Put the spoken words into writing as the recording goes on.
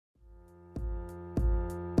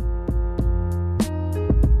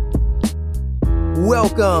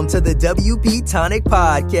Welcome to the WP Tonic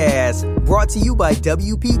Podcast, brought to you by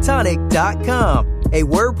WPTonic.com, a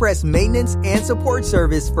WordPress maintenance and support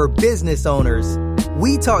service for business owners.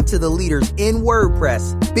 We talk to the leaders in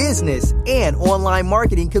WordPress, business, and online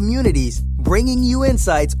marketing communities, bringing you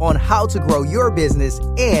insights on how to grow your business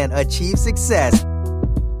and achieve success.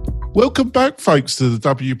 Welcome back, folks, to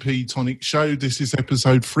the WP Tonic Show. This is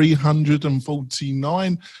episode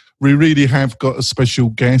 349. We really have got a special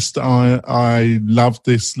guest. I love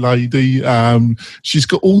this lady. She's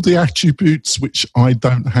got all the attributes which I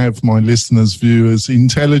don't have, my listeners, viewers: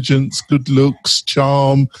 intelligence, good looks,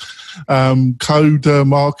 charm, coder,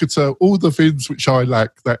 marketer, all the things which I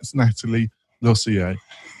lack. That's Natalie Lossier.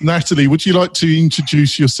 Natalie, would you like to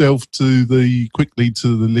introduce yourself quickly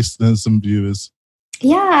to the listeners and viewers?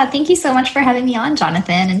 Yeah, thank you so much for having me on,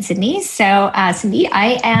 Jonathan and Sydney. So, Cindy,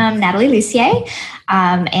 I am Natalie Lossier,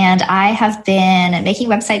 and I have been making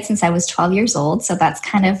websites since I was 12 years old. So that's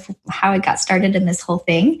kind of how I got started in this whole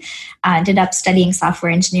thing. Ended up studying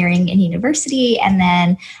software engineering in university and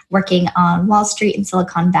then working on Wall Street in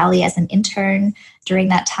Silicon Valley as an intern during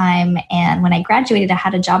that time. And when I graduated, I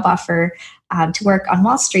had a job offer to work on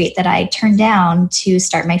Wall Street that I turned down to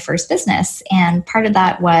start my first business. And part of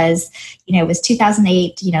that was, it was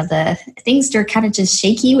 2008, the things were kind of just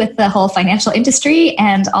shaky with the whole financial industry.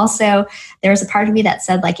 And also there was a part of me that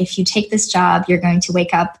said, like, if you take this job, you're going to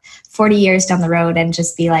wake up 40 years down the road and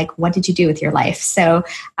just be like, what did you do with your life? So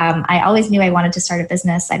I always knew I wanted to start a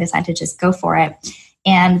business. I decided to just go for it.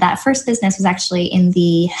 And that first business was actually in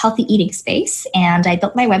the healthy eating space. And I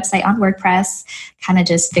built my website on WordPress, kind of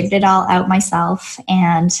just figured it all out myself.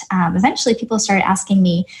 And eventually people started asking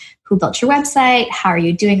me, who built your website? How are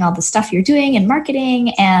you doing all the stuff you're doing in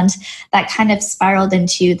marketing? And that kind of spiraled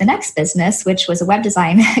into the next business, which was a web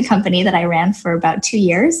design company that I ran for about 2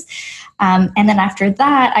 years. And then after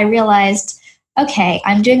that, I realized, okay,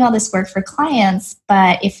 I'm doing all this work for clients,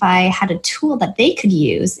 but if I had a tool that they could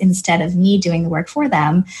use instead of me doing the work for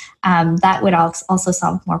them, that would also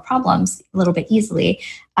solve more problems a little bit easily.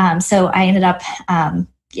 So I ended up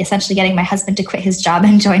essentially getting my husband to quit his job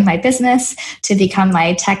and join my business to become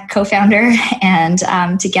my tech co-founder. And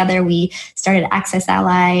together we started Access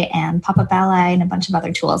Ally and Pop-Up Ally and a bunch of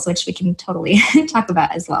other tools, which we can totally talk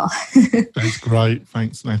about as well. That's great.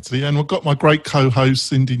 Thanks, Natalie. And we've got my great co-host,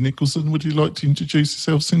 Cindy Nicholson. Would you like to introduce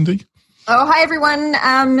yourself, Cindy? Oh, hi, everyone.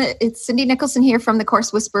 It's Cindy Nicholson here from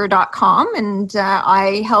thecoursewhisperer.com, and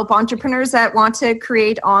I help entrepreneurs that want to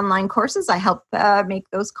create online courses. I help make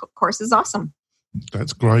those courses awesome.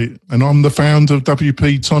 That's great. And I'm the founder of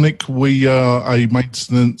WP Tonic. We are a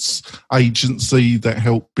maintenance agency that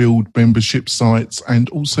help build membership sites and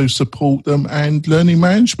also support them and learning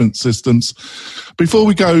management systems. Before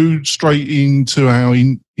we go straight into our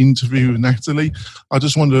interview with Natalie, I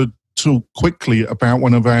just want to talk quickly about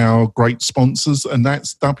one of our great sponsors, and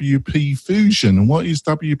that's WP Fusion. And what is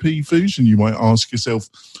WP Fusion, you might ask yourself?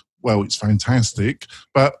 Well, it's fantastic,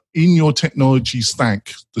 but in your technology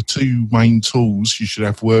stack, the two main tools, you should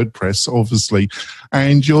have WordPress, obviously,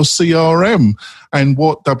 and your CRM. And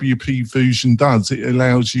what WP Fusion does, it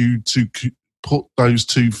allows you to put those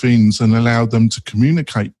two things and allow them to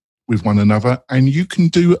communicate with one another, and you can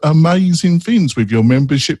do amazing things with your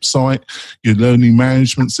membership site, your learning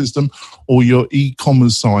management system, or your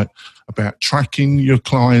e-commerce site, about tracking your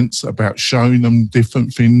clients, about showing them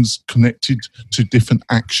different things connected to different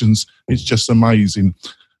actions. It's just amazing.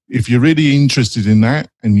 If you're really interested in that,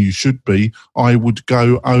 and you should be, I would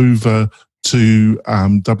go over to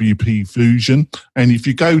WP Fusion. And if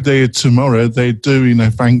you go there tomorrow, they're doing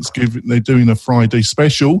a Friday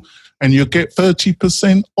special, and you'll get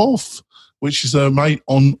 30% off, which is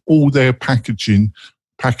on all their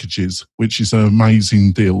packages, which is an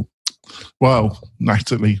amazing deal. Well,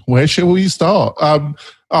 Natalie, where shall we start?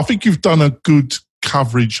 I think you've done a good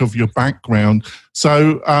coverage of your background.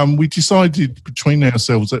 So we decided between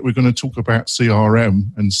ourselves that we're going to talk about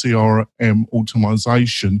CRM and CRM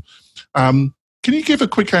automation. Can you give a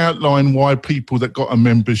quick outline why people that got a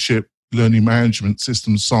membership learning management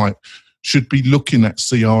system site should be looking at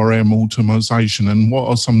CRM automation, and what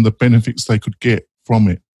are some of the benefits they could get from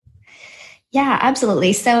it? Yeah,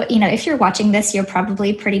 absolutely. So, if you're watching this, you're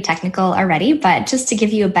probably pretty technical already, but just to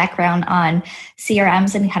give you a background on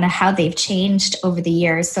CRMs and kind of how they've changed over the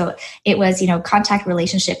years. So it was, contact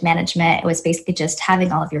relationship management. It was basically just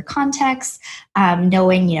having all of your contacts,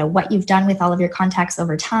 knowing, what you've done with all of your contacts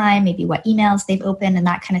over time, maybe what emails they've opened and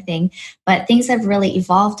that kind of thing. But things have really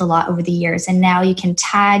evolved a lot over the years. And now you can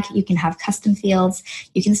tag, you can have custom fields,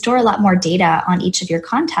 you can store a lot more data on each of your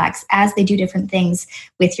contacts as they do different things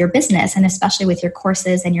with your business. And especially with your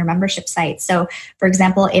courses and your membership site. So, for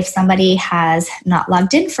example, if somebody has not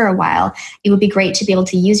logged in for a while, it would be great to be able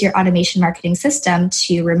to use your automation marketing system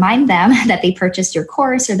to remind them that they purchased your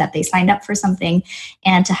course or that they signed up for something,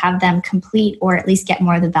 and to have them complete or at least get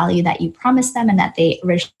more of the value that you promised them and that they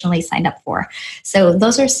originally signed up for. So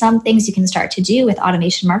those are some things you can start to do with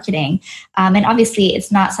automation marketing. And obviously,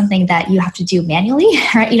 it's not something that you have to do manually,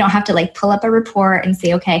 right? You don't have to like pull up a report and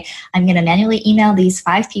say, okay, I'm going to manually email these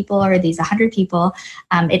 5 people or these 100 people.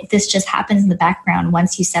 This just happens in the background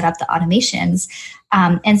once you set up the automations.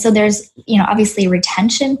 And so there's, obviously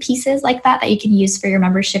retention pieces like that you can use for your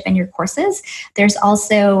membership and your courses. There's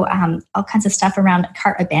also all kinds of stuff around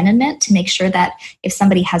cart abandonment to make sure that if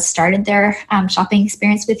somebody has started their shopping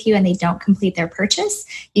experience with you and they don't complete their purchase,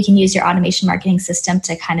 you can use your automation marketing system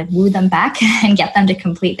to kind of woo them back and get them to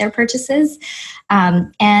complete their purchases.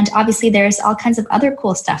 And obviously there's all kinds of other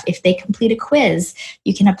cool stuff. If they complete a quiz,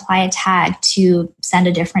 you can apply a tag to send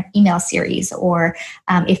a different email series. Or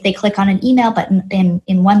if they click on an email button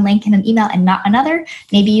in one link in an email and not another,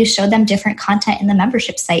 maybe you show them different content in the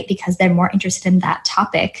membership site because they're more interested in that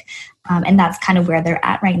topic. And that's kind of where they're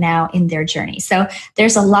at right now in their journey. So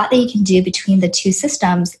there's a lot that you can do between the two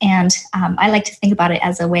systems. And I like to think about it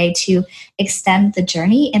as a way to extend the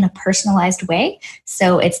journey in a personalized way.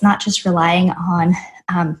 So it's not just relying on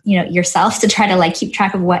yourself to try to like keep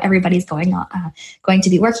track of what everybody's going to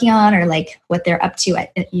be working on, or like what they're up to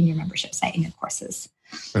in your membership site and your courses.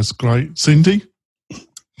 That's great. Cindy?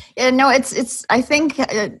 Yeah, no, it's. I think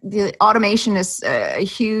the automation is a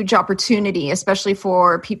huge opportunity, especially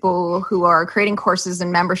for people who are creating courses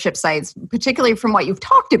and membership sites, particularly from what you've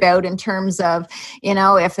talked about in terms of,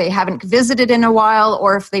 if they haven't visited in a while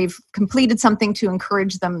or if they've completed something to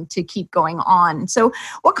encourage them to keep going on. So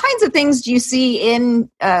what kinds of things do you see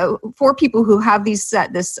for people who have this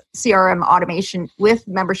CRM automation with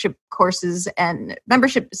membership courses and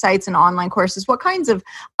membership sites and online courses? What kinds of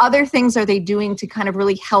other things are they doing to kind of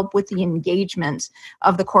really help with the engagement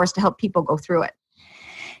of the course to help people go through it?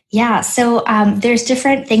 Yeah, so there's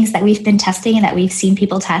different things that we've been testing and that we've seen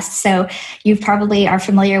people test. So you probably are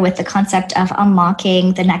familiar with the concept of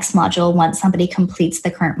unlocking the next module once somebody completes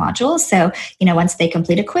the current module. So, once they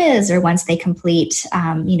complete a quiz or once they complete,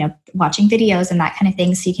 watching videos and that kind of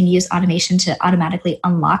thing. So you can use automation to automatically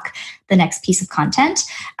unlock the next piece of content.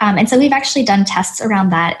 And so we've actually done tests around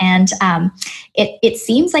that. And it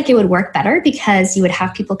seems like it would work better because you would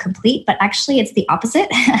have people complete, but actually it's the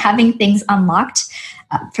opposite. Having things unlocked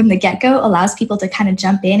from the get-go allows people to kind of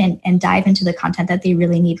jump in and dive into the content that they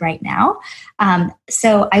really need right now.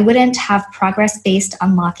 So I wouldn't have progress-based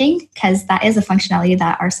unlocking because that is a functionality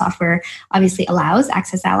that our software obviously allows,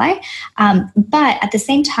 Access Ally. But at the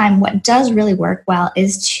same time, what does really work well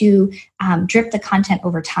is to drip the content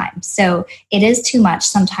over time. So it is too much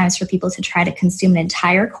sometimes for people to try to consume an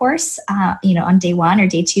entire course, on day 1 or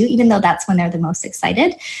day 2, even though that's when they're the most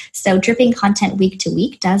excited. So dripping content week to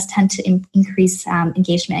week does tend to increase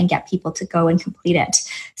engagement and get people to go and complete it.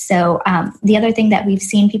 So the other thing that we've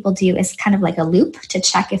seen people do is kind of like a loop to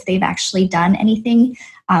check if they've actually done anything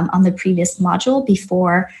on the previous module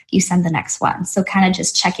before you send the next one. So kind of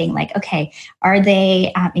just checking like, okay, are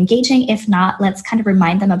they engaging? If not, let's kind of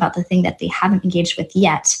remind them about the thing that they haven't engaged with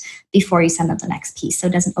yet before you send them the next piece so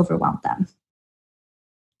it doesn't overwhelm them.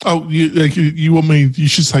 Oh, you want me? You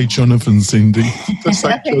should say Jonathan, Cindy. Just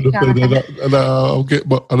say Jonathan, and I'll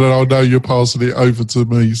know you're passing it over to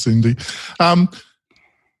me, Cindy.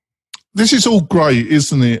 This is all great,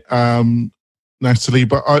 isn't it, Natalie?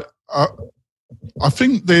 But I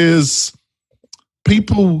think there's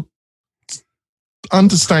people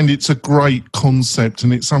understand it's a great concept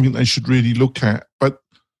and it's something they should really look at, but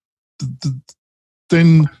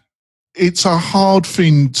then it's a hard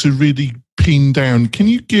thing to really pin down. Can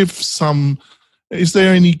you give is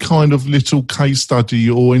there any kind of little case study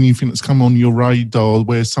or anything that's come on your radar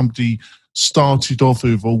where somebody started off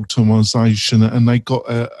with automation and they got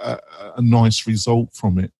a nice result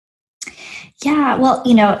from it? Yeah, well,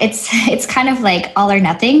 it's kind of like all or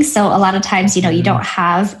nothing. So a lot of times, you don't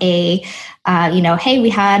have a, hey, we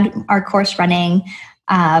had our course running.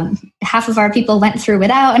 Half of our people went through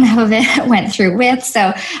without and half of it went through with.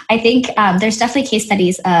 So I think there's definitely case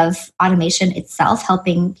studies of automation itself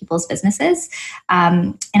helping people's businesses.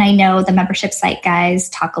 And I know the membership site guys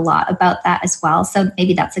talk a lot about that as well. So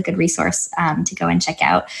maybe that's a good resource to go and check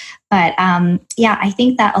out. But I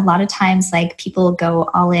think that a lot of times like people go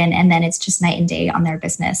all in and then it's just night and day on their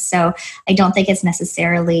business. So I don't think it's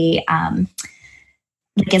necessarily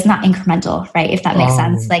like it's not incremental, right? If that makes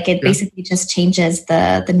sense. Like it basically just changes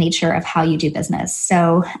the nature of how you do business.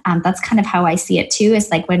 So that's kind of how I see it too,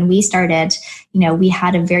 is like when we started, we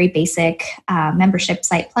had a very basic membership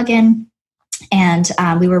site plugin. And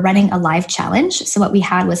we were running a live challenge. So what we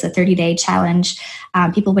had was a 30-day challenge.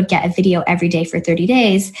 People would get a video every day for 30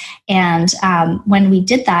 days. And when we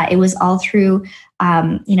did that, it was all through,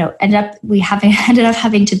 ended up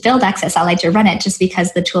having to build Access Ally to run it, just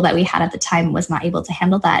because the tool that we had at the time was not able to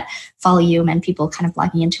handle that volume and people kind of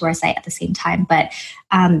logging into our site at the same time. But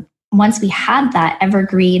once we had that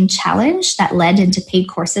evergreen challenge that led into paid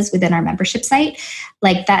courses within our membership site,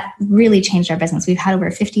 like that really changed our business. We've had over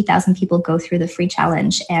 50,000 people go through the free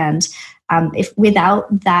challenge. And if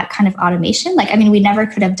without that kind of automation, we never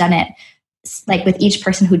could have done it like with each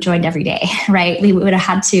person who joined every day, right? We would have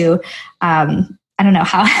had to, I don't know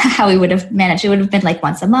how we would have managed. It would have been like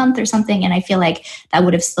once a month or something. And I feel like that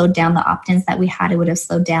would have slowed down the opt-ins that we had. It would have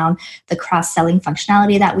slowed down the cross-selling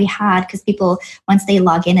functionality that we had, because people, once they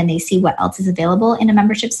log in and they see what else is available in a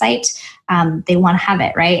membership site, they want to have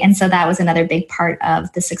it, right? And so that was another big part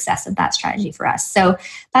of the success of that strategy for us. So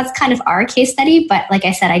that's kind of our case study. But like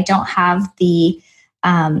I said, I don't have the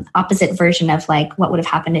opposite version of like what would have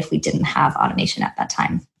happened if we didn't have automation at that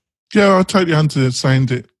time. Yeah, I totally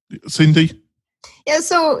understand it. Cindy? Yeah,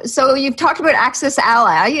 so you've talked about Access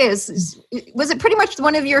Ally. Was it pretty much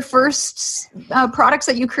one of your first products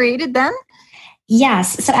that you created then?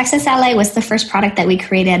 Yes. So Access Ally was the first product that we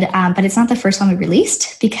created, but it's not the first one we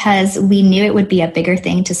released, because we knew it would be a bigger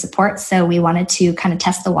thing to support. So we wanted to kind of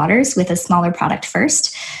test the waters with a smaller product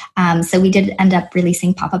first. So we did end up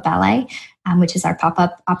releasing Pop-Up Ally, which is our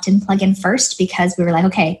pop-up opt-in plugin first, because we were like,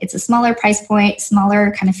 okay, it's a smaller price point,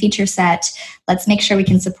 smaller kind of feature set. Let's make sure we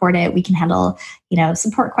can support it. We can handle,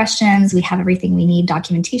 support questions. We have everything we need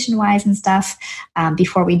documentation-wise and stuff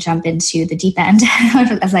before we jump into the deep end,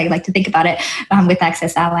 as I like to think about it, with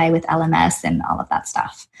Access Ally, with LMS and all of that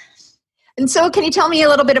stuff. And so can you tell me a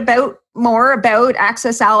little bit more about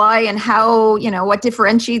Access Ally and how, what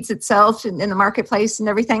differentiates itself in the marketplace and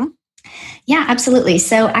everything? Yeah, absolutely.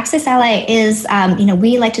 So Access Ally is,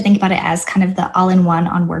 we like to think about it as kind of the all-in-one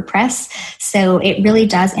on WordPress. So it really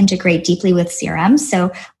does integrate deeply with CRMs.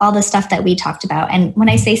 So all the stuff that we talked about. And when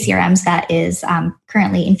I say CRMs, that is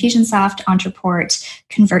currently Infusionsoft, Ontraport,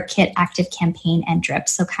 ConvertKit, ActiveCampaign, and Drip.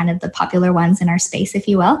 So kind of the popular ones in our space, if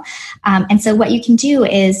you will. And so what you can do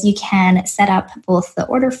is you can set up both the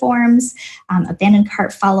order forms, abandoned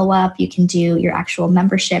cart follow-up. You can do your actual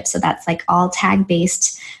membership. So that's like all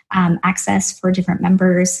tag-based access for different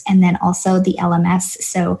members, and then also the LMS.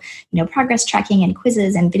 So, progress tracking and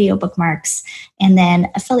quizzes and video bookmarks, and then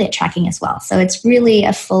affiliate tracking as well. So it's really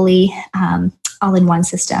a fully all-in-one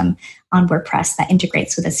system on WordPress that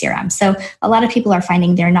integrates with a CRM. So a lot of people are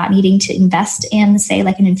finding they're not needing to invest in, say,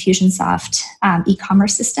 like an Infusionsoft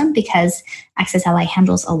e-commerce system, because Access Ally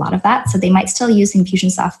handles a lot of that. So they might still use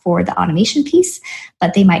Infusionsoft for the automation piece,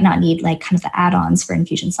 but they might not need like kind of the add-ons for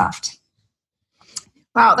Infusionsoft.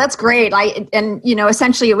 Wow, that's great.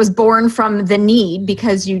 Essentially it was born from the need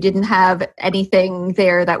because you didn't have anything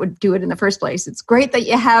there that would do it in the first place. It's great that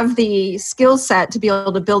you have the skill set to be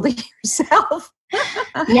able to build it yourself.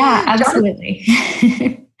 Yeah, absolutely.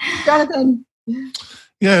 Jonathan.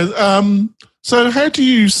 Yeah. So how do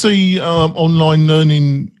you see online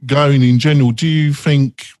learning going in general? Do you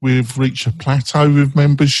think we've reached a plateau with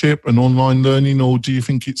membership and online learning, or do you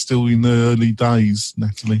think it's still in the early days,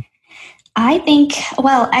 Natalie? I think,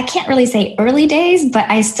 I can't really say early days, but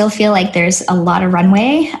I still feel like there's a lot of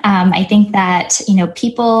runway. I think that,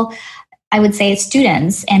 people, I would say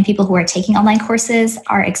students and people who are taking online courses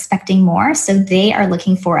are expecting more. So they are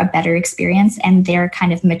looking for a better experience, and they're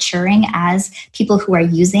kind of maturing as people who are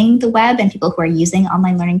using the web and people who are using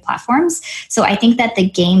online learning platforms. So I think that the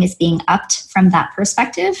game is being upped from that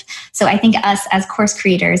perspective. So I think us as course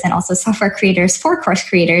creators and also software creators for course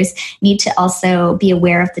creators need to also be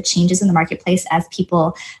aware of the changes in the marketplace as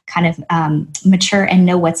people kind of mature and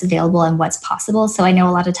know what's available and what's possible. So I know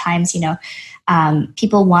a lot of times,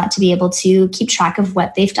 people want to be able to keep track of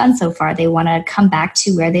what they've done so far. They want to come back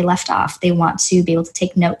to where they left off. They want to be able to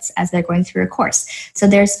take notes as they're going through a course. So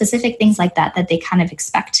there's specific things like that they kind of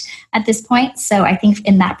expect at this point. So I think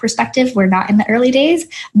in that perspective, we're not in the early days,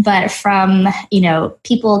 but from,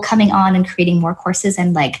 people coming on and creating more courses,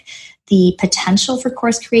 and like the potential for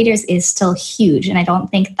course creators is still huge. And I don't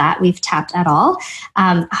think that we've tapped at all.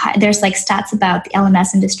 There's like stats about the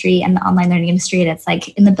LMS industry and the online learning industry, and it's like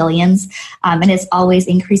in the billions, and it's always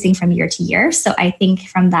increasing from year to year. So I think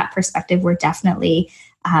from that perspective, we're definitely,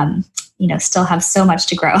 still have so much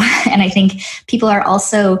to grow. And I think people are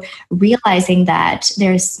also realizing that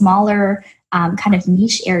there's smaller kind of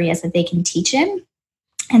niche areas that they can teach in.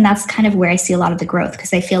 And that's kind of where I see a lot of the growth,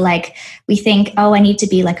 because I feel like we think, oh, I need to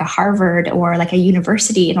be like a Harvard or like a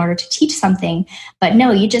university in order to teach something. But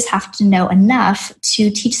no, you just have to know enough to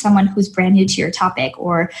teach someone who's brand new to your topic,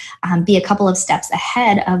 or be a couple of steps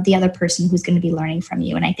ahead of the other person who's going to be learning from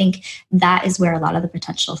you. And I think that is where a lot of the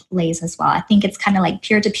potential lays as well. I think it's kind of like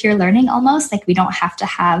peer-to-peer learning almost. Like we don't have to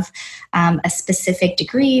have a specific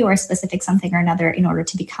degree or a specific something or another in order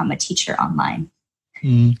to become a teacher online.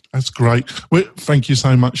 That's great. Well, thank you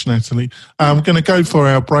so much, Natalie. We're going to go for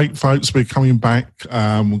our break, folks. We're coming back.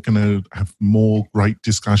 We're going to have more great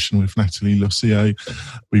discussion with Natalie Lussier.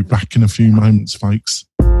 We'll be back in a few moments, folks.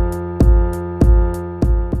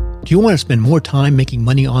 Do you want to spend more time making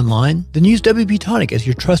money online? Then use WP Tonic as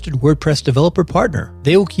your trusted WordPress developer partner.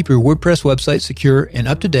 They will keep your WordPress website secure and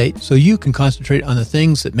up to date so you can concentrate on the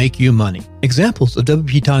things that make you money. Examples of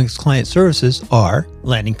WP Tonic's client services are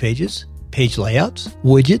landing pages, page layouts,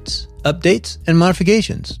 widgets, updates, and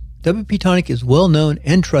modifications. WP Tonic is well known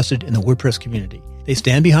and trusted in the WordPress community. They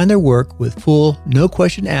stand behind their work with full, no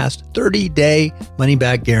question asked, 30-day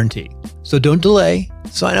money-back guarantee. So don't delay.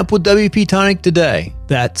 Sign up with WP Tonic today.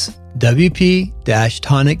 That's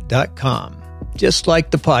WP-Tonic.com. Just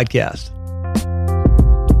like the podcast.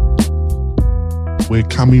 We're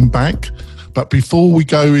coming back. But before we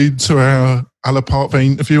go into our other part of the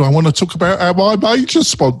interview, I want to talk about our major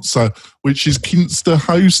sponsor, which is Kinsta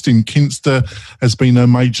Hosting. Kinsta has been a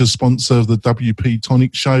major sponsor of the WP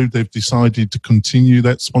Tonic show. They've decided to continue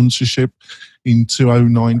that sponsorship in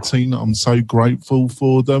 2019. I'm so grateful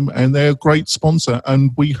for them, and they're a great sponsor.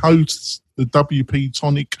 And we host the WP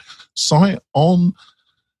Tonic site on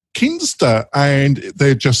Kinsta, and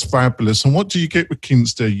they're just fabulous. And what do you get with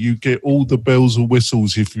Kinsta? You get all the bells and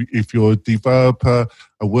whistles if you're a developer,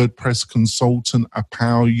 a WordPress consultant, a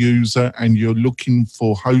power user, and you're looking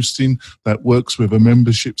for hosting that works with a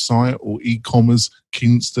membership site or e-commerce.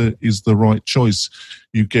 Kinsta is the right choice.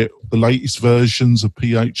 You get the latest versions of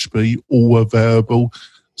PHP, all available,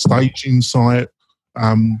 staging site,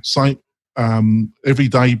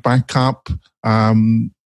 everyday backup.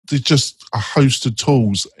 There's just a host of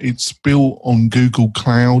tools. It's built on Google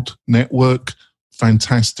Cloud Network,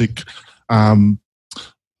 fantastic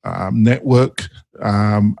network.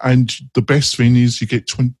 And the best thing is you get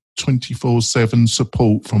 24/7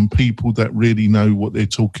 support from people that really know what they're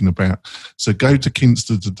talking about. So go to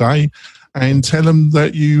Kinsta today and tell them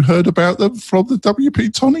that you heard about them from the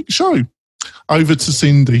WP Tonic show. Over to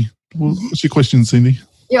Cindy. What's your question, Cindy?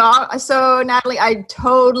 Yeah, so Natalie, I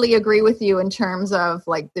totally agree with you in terms of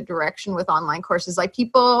like the direction with online courses. Like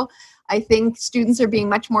people, I think students are being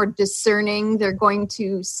much more discerning. They're going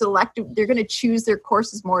to choose their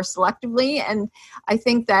courses more selectively. And I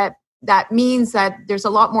think that means that there's a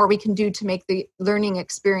lot more we can do to make the learning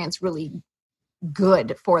experience really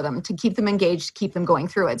good for them, to keep them engaged, keep them going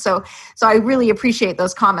through it. So I really appreciate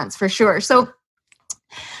those comments for sure. So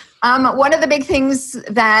one of the big things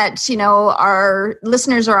that, our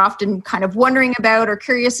listeners are often kind of wondering about or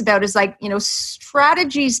curious about is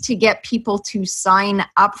strategies to get people to sign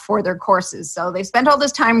up for their courses. So they spent all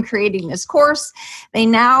this time creating this course. They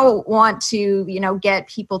now want to, get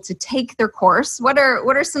people to take their course. What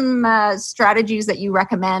are some strategies that you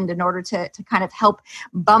recommend in order to kind of help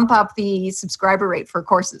bump up the subscriber rate for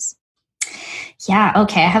courses? Yeah,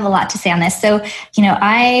 okay. I have a lot to say on this. So,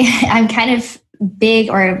 I'm kind of big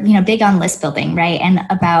on list building, right? And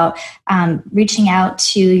about reaching out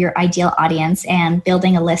to your ideal audience and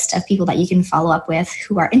building a list of people that you can follow up with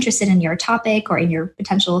who are interested in your topic or in your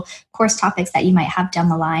potential course topics that you might have down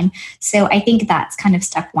the line. So I think that's kind of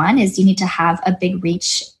step one, is you need to have a big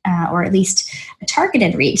reach or at least a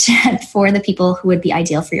targeted reach for the people who would be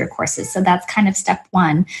ideal for your courses. So that's kind of step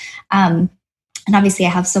one. And obviously I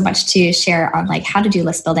have so much to share on like how to do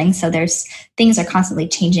list building. So things are constantly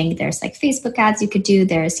changing. There's like Facebook ads you could do.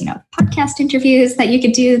 There's, podcast interviews that you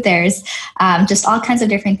could do. There's just all kinds of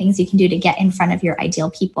different things you can do to get in front of your ideal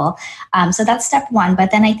people. So that's step one. But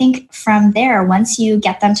then I think from there, once you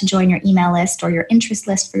get them to join your email list or your interest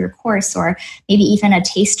list for your course, or maybe even a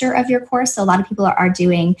taster of your course. So a lot of people are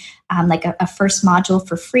doing like a first module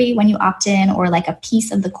for free when you opt in, or like a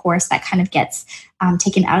piece of the course that kind of gets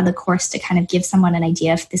taken out of the course to kind of give someone someone an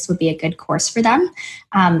idea if this would be a good course for them.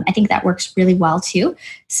 I think that works really well too.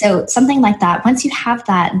 So something like that, once you have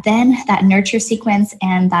that, then that nurture sequence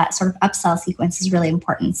and that sort of upsell sequence is really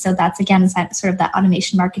important. So that's, again, sort of that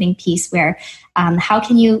automation marketing piece where how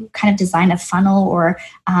can you kind of design a funnel or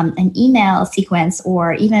an email sequence,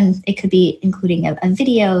 or even it could be including a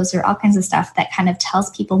videos or all kinds of stuff that kind of tells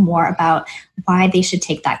people more about why they should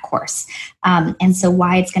take that course. And so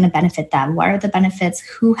why it's going to benefit them. What are the benefits?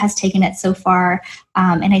 Who has taken it so far?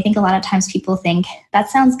 And I think a lot of times people think, that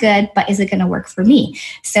sounds good, but is it going to work for me?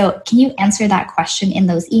 So can you answer that question in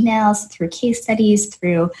those emails, through case studies,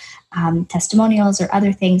 through testimonials or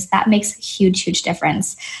other things? That makes a huge, huge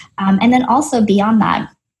difference. And then also beyond that,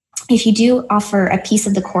 if you do offer a piece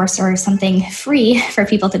of the course or something free for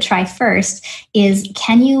people to try first, is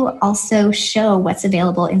can you also show what's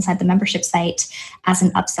available inside the membership site as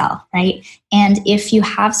an upsell, right? And if you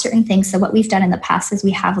have certain things, so what we've done in the past is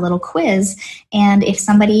we have a little quiz, and if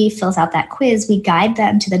somebody fills out that quiz, we guide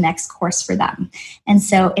them to the next course for them. And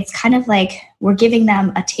so it's kind of like we're giving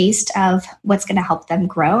them a taste of what's going to help them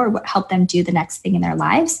grow or what help them do the next thing in their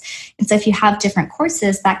lives. And so if you have different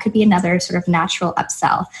courses, that could be another sort of natural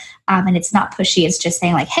upsell. And it's not pushy. It's just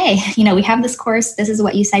saying like, hey, we have this course. This is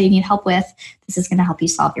what you said you need help with. This is going to help you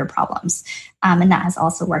solve your problems. And that has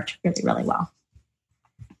also worked really, really well.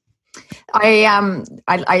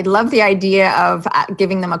 I love the idea of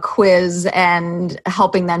giving them a quiz and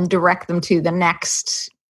helping them direct them to the next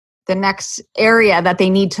area that they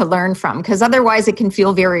need to learn from, because otherwise it can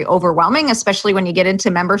feel very overwhelming, especially when you get into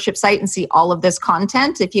membership site and see all of this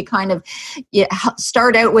content. If you kind of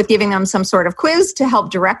start out with giving them some sort of quiz to help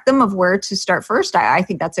direct them of where to start first, I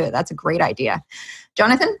think that's a great idea.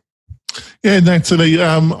 Jonathan? Yeah, Natalie,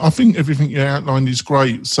 I think everything you outlined is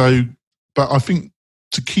great. But I think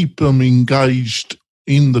to keep them engaged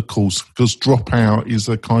in the course, because dropout is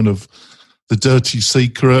a kind of the dirty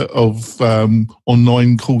secret of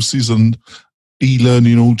online courses and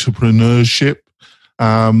e-learning entrepreneurship.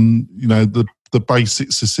 The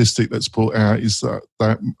basic statistic that's put out is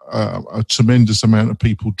that a tremendous amount of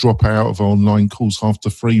people drop out of an online course after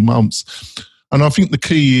 3 months. And I think the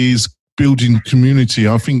key is building community.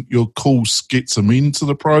 I think your course gets them into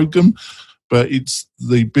the program, but it's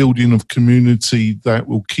the building of community that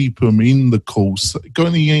will keep them in the course. Got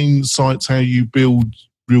any insights how you build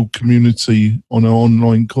real community on an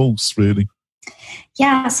online course, really?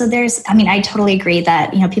 Yeah, so I totally agree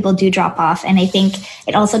that, people do drop off. And I think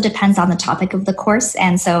it also depends on the topic of the course.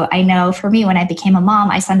 And so I know for me, when I became a mom,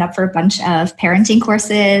 I signed up for a bunch of parenting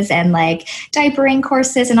courses and like diapering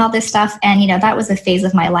courses and all this stuff. And, that was a phase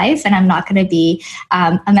of my life. And I'm not going to be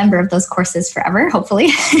a member of those courses forever, hopefully,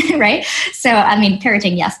 right? So,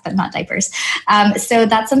 parenting, yes, but not diapers. So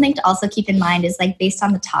that's something to also keep in mind is like based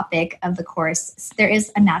on the topic of the course, there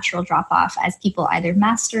is a natural drop off as people either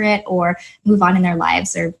master it or move on in their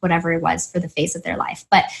lives or whatever it was for the phase of their life.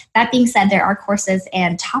 But that being said, there are courses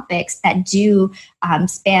and topics that do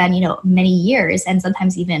span, many years and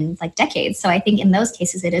sometimes even like decades. So I think in those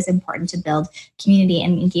cases, it is important to build community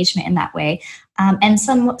and engagement in that way. And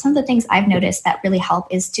some of the things I've noticed that really help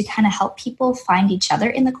is to kind of help people find each other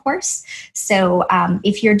in the course. So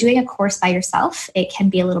if you're doing a course by yourself, it can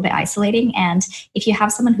be a little bit isolating. And if you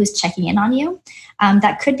have someone who's checking in on you,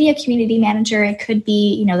 that could be a community manager. It could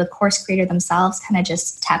be, the course creator themselves kind of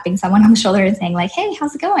just tapping someone on the shoulder and saying like, hey,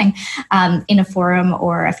 how's it going? In a forum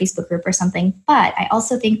or a Facebook group or something. But I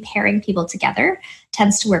also think pairing people together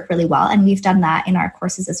tends to work really well. And we've done that in our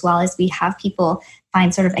courses as well, as we have people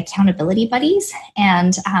find sort of accountability buddies.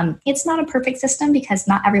 And it's not a perfect system because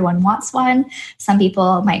not everyone wants one. Some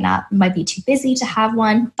people might be too busy to have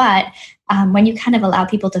one. But when you kind of allow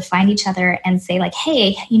people to find each other and say like,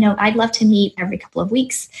 hey, I'd love to meet every couple of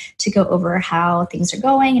weeks to go over how things are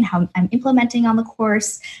going and how I'm implementing on the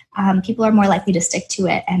course, people are more likely to stick to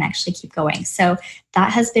it and actually keep going. So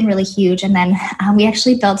that has been really huge. And then we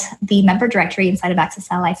actually built the member directory inside of Access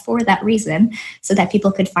Ally for that reason, so that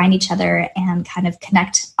people could find each other and kind of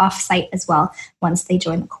connect off-site as well once they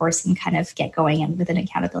join the course and kind of get going and with an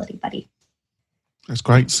accountability buddy. That's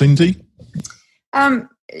great. Cindy?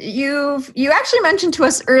 You actually mentioned to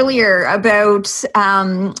us earlier about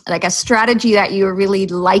like a strategy that you're really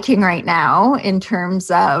liking right now in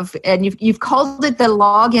terms of, and you've called it the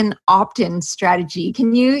login opt-in strategy.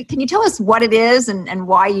 Can you tell us what it is and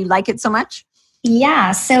why you like it so much?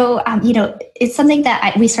 Yeah. So, it's something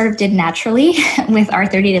that we sort of did naturally with our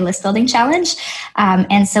 30-day list building challenge.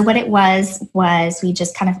 And so what it was we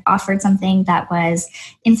just kind of offered something that was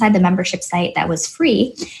inside the membership site that was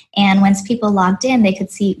free. And once people logged in, they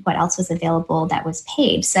could see what else was available that was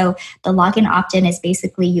paid. So the login opt-in is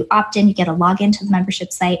basically you opt in, you get a login to the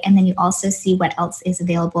membership site, and then you also see what else is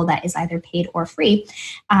available that is either paid or free.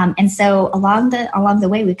 And so along the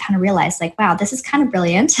way, we kind of realized like, wow, this is kind of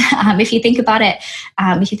brilliant. If you think about it,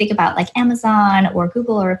 if you think about like Amazon or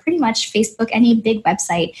Google or pretty much Facebook, any big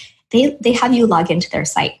website, they have you log into their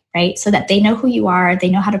site, right? So that they know who you are, they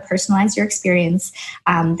know how to personalize your experience,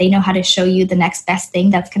 they know how to show you the next best thing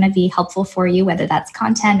that's going to be helpful for you, whether that's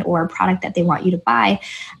content or a product that they want you to buy.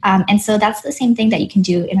 And so that's the same thing that you can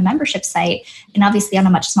do in a membership site, and obviously on a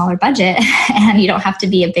much smaller budget, and you don't have to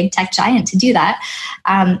be a big tech giant to do that.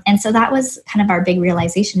 And so that was kind of our big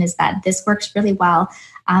realization, is that this works really well.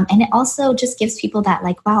 And it also just gives people that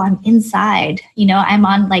like, wow, I'm inside, I'm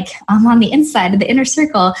on the inside of the inner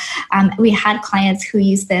circle. We had clients who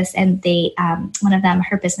use this, and they, one of them,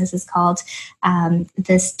 her business is called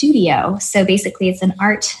The Studio. So basically it's an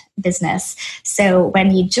art business. So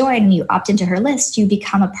when you join and you opt into her list, you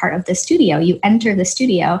become a part of the studio. You enter the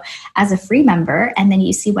studio as a free member, and then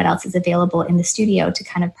you see what else is available in the studio to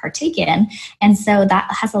kind of partake in. And so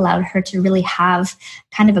that has allowed her to really have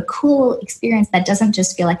kind of a cool experience that doesn't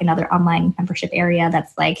just feel like another online membership area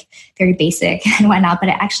that's like very basic and whatnot, but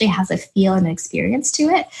it actually has a feel and an experience to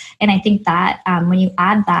it. And I think that when you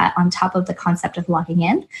add that on top of the concept of logging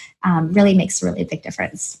in, really makes a really big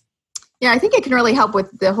difference. Yeah, I think it can really help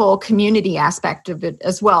with the whole community aspect of it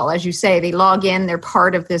as well. As you say, they log in, they're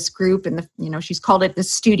part of this group, and she's called it the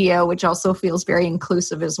studio, which also feels very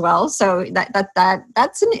inclusive as well. So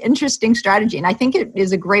that's an interesting strategy, and I think it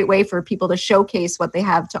is a great way for people to showcase what they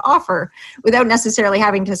have to offer without necessarily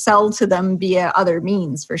having to sell to them via other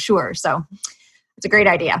means, for sure. So it's a great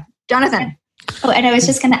idea, Jonathan. Oh, and I was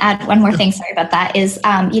just going to add one more thing. Sorry about that. Is,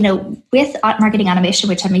 with marketing automation,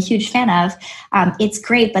 which I'm a huge fan of, it's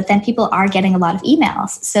great, but then people are getting a lot of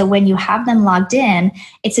emails. So when you have them logged in,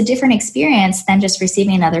 it's a different experience than just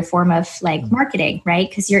receiving another form of like marketing, right?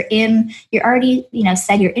 Because you're already,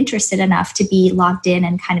 said you're interested enough to be logged in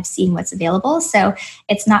and kind of seeing what's available. So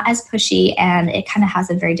it's not as pushy, and it kind of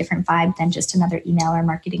has a very different vibe than just another email or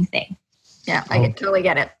marketing thing. Yeah, I totally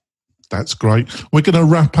get it. That's great. We're going to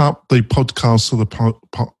wrap up the podcast of the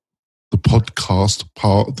podcast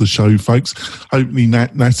part of the show, folks. Hopefully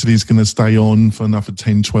Natalie's going to stay on for another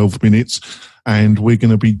 10, 12 minutes, and we're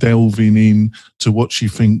going to be delving in to what she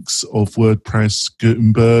thinks of WordPress,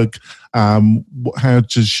 Gutenberg. How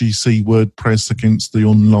does she see WordPress against the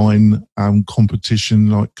online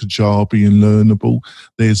competition like Kajabi and Learnable?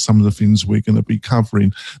 There's some of the things we're going to be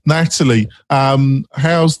covering. Natalie,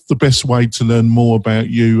 how's the best way to learn more about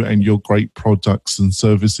you and your great products and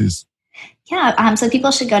services? Yeah, so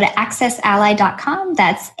people should go to accessally.com.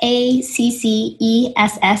 That's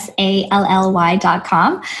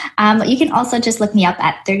ACCESSALLY.com. You can also just look me up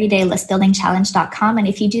at 30daylistbuildingchallenge.com. And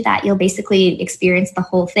if you do that, you'll basically experience the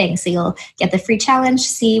whole thing. So you'll get the free challenge,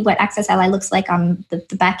 see what Access Ally looks like on the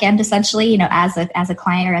back end, essentially, as a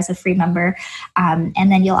client or as a free member.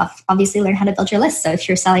 And then you'll obviously learn how to build your list. So if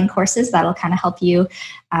you're selling courses, that'll kind of help you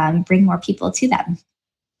bring more people to them.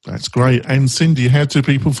 That's great. And Cindy, how do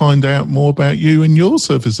people find out more about you and your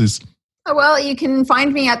services? Well, you can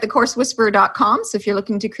find me at thecoursewhisperer.com. So if you're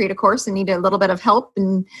looking to create a course and need a little bit of help,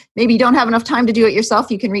 and maybe you don't have enough time to do it yourself,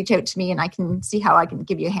 you can reach out to me and I can see how I can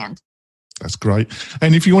give you a hand. That's great.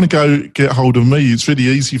 And if you want to go get hold of me, it's really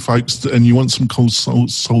easy, folks, and you want some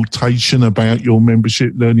consultation about your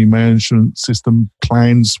membership learning management system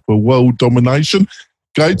plans for world domination,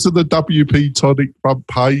 go to the WP Tonic front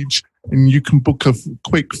page, and you can book a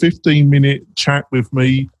quick 15-minute chat with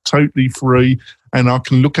me, totally free, and I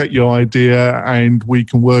can look at your idea and we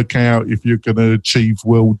can work out if you're going to achieve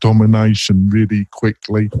world domination really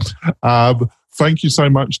quickly. Thank you so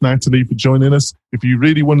much, Natalie, for joining us. If you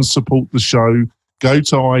really want to support the show, go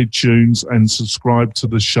to iTunes and subscribe to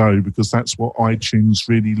the show, because that's what iTunes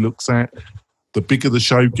really looks at. The bigger the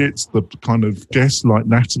show gets, the kind of guests like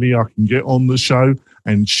Natalie I can get on the show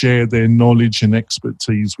and share their knowledge and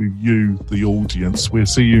expertise with you, the audience. We'll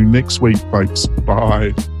see you next week, folks.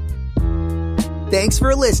 Bye. Thanks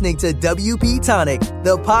for listening to WP Tonic,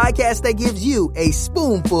 the podcast that gives you a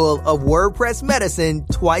spoonful of WordPress medicine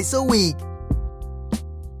twice a week.